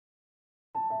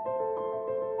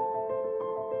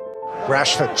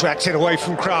Rashford drags it away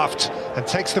from Kraft and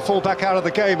takes the full-back out of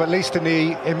the game, at least in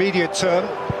the immediate term.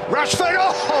 Rashford,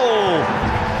 oh!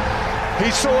 He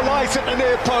saw light at the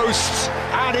near post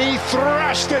and he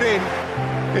thrashed it in.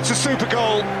 It's a super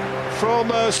goal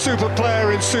from a super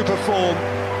player in super form.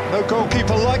 No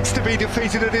goalkeeper likes to be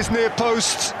defeated at his near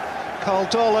post.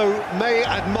 Caldalo may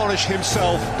admonish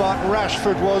himself, but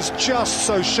Rashford was just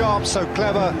so sharp, so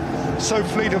clever, so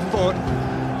fleet of foot.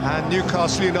 And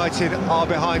Newcastle United are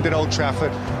behind at Old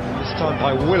Trafford. This time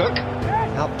by Willock,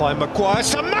 out by Maguire.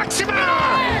 So Maxima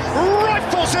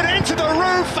rifles it into the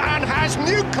roof and has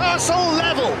Newcastle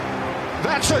level.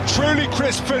 That's a truly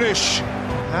crisp finish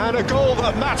and a goal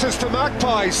that matters to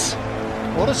Magpies.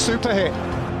 What a super hit.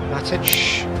 Matic,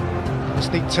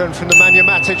 sneak turn from the Nemanja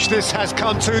Matic. This has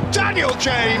come to Daniel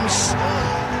James,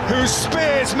 who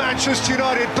spears Manchester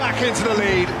United back into the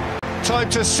lead. Time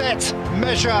to set,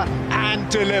 measure and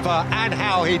deliver, and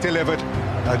how he delivered.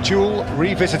 A duel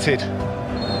revisited.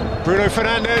 Bruno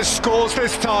Fernandes scores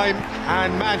this time,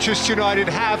 and Manchester United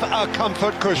have a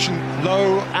comfort cushion,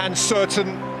 low and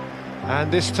certain,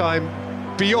 and this time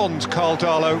beyond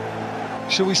Caldalo.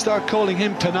 Shall we start calling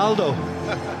him Penaldo?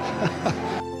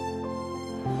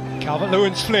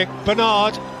 Calvert-Lewin's flick,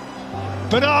 Bernard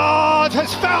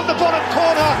has found the bottom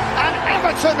corner, and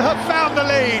Everton have found the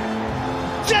lead.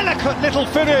 Delicate little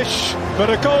finish,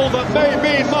 but a goal that may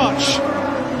mean much.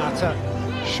 Mata,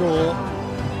 Shaw,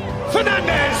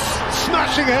 Fernandes,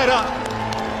 smashing header.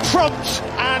 Prompt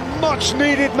and much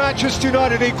needed Manchester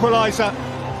United equaliser.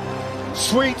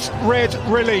 Sweet red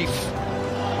relief.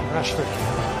 Rashford,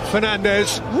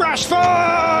 Fernandes,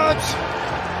 Rashford!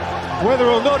 Whether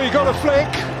or not he got a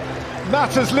flick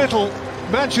matters little.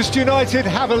 Manchester United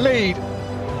have a lead,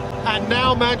 and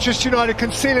now Manchester United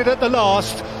can seal it at the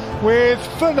last with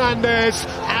Fernandes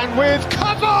and with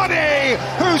Cavani,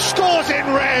 who scores in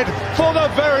red for the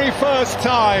very first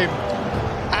time.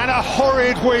 And a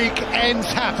horrid week ends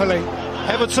happily.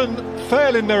 Everton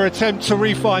fail in their attempt to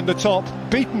re-find the top,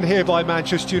 beaten here by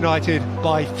Manchester United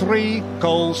by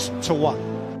 3-1.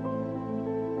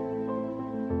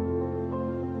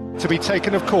 To be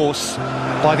taken, of course,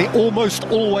 by the almost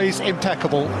always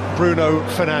impeccable Bruno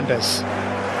Fernandes.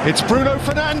 It's Bruno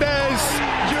Fernandes,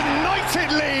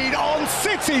 United lead on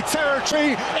City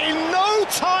territory in no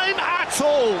time at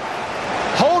all.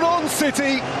 Hold on,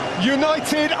 City,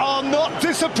 United are not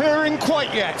disappearing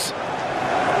quite yet.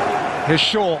 Here's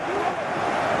Shaw,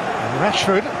 and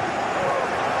Rashford,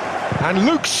 and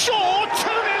Luke Shaw,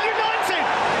 2-0 United!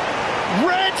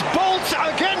 Red bolt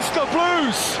against the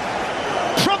Blues.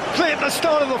 Promptly at the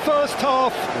start of the first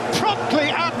half, promptly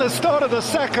at the start of the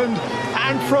second,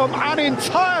 and from an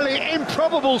entirely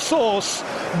improbable source,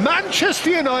 Manchester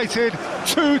United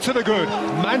 2 to the good.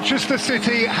 Manchester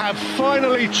City have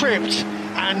finally tripped,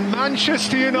 and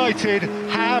Manchester United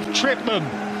have tripped them.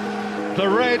 The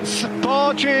Reds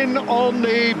barge in on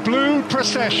the blue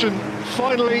procession.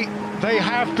 Finally, they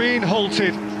have been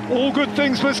halted. All good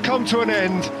things must come to an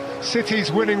end.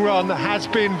 City's winning run has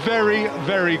been very,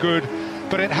 very good,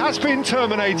 but it has been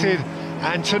terminated,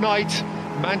 and tonight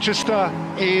Manchester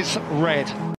is red.